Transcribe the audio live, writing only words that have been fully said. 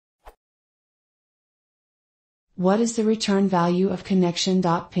What is the return value of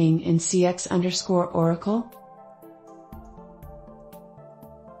Connection.ping in cx_oracle?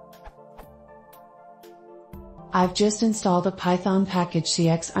 I've just installed a Python package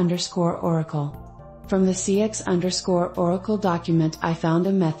cx_oracle. From the cx_oracle document I found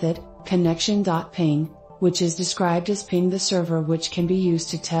a method, Connection.ping, which is described as ping the server, which can be used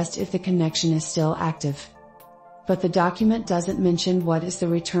to test if the connection is still active. But the document doesn't mention what is the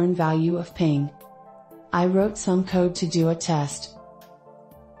return value of ping. I wrote some code to do a test.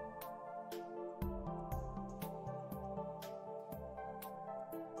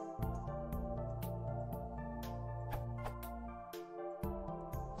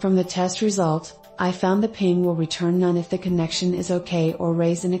 From the test result, I found the ping will return none if the connection is okay or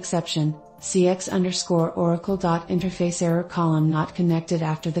raise an exception, cx_oracle.interface error column not connected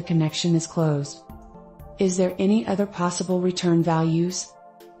after the connection is closed. Is there any other possible return values?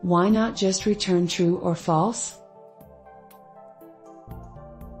 Why not just return true or false?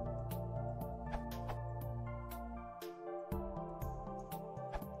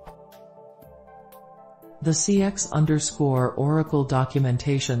 The cx_oracle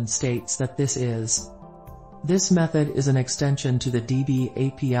documentation states that this method is an extension to the DB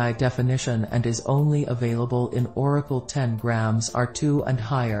API definition and is only available in Oracle 10 grams R2 and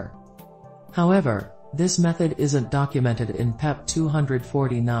higher. However, this method isn't documented in PEP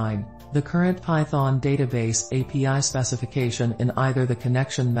 249, the current Python database API specification, in either the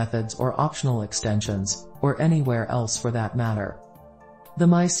connection methods or optional extensions, or anywhere else for that matter. The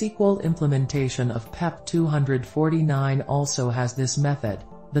MySQL implementation of PEP 249 also has this method.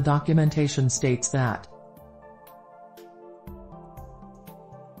 The documentation states that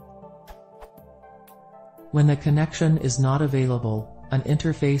when the connection is not available, an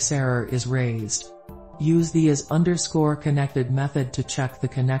interface error is raised. Use the is_connected method to check the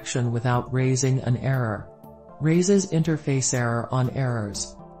connection without raising an error. Raises interface error on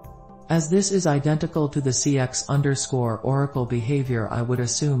errors. As this is identical to the cx_oracle behavior, I would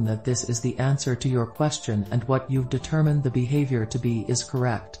assume that this is the answer to your question and what you've determined the behavior to be is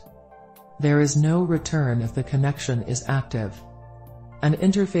correct. There is no return if the connection is active. An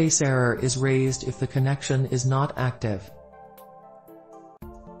interface error is raised if the connection is not active.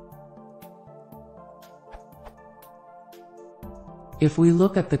 If we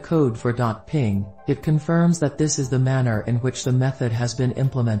look at the code for .ping, it confirms that this is the manner in which the method has been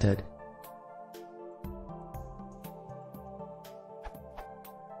implemented.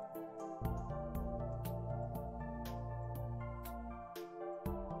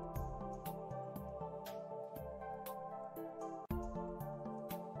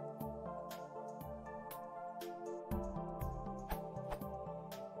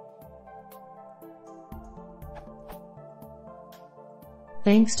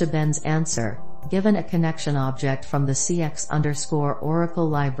 Thanks to Ben's answer, given a connection object from the cx_oracle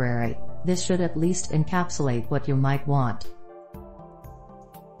library, this should at least encapsulate what you might want.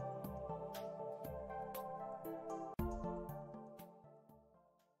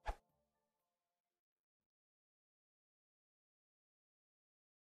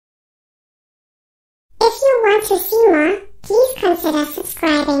 If you want to see more, please consider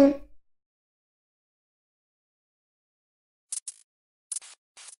subscribing.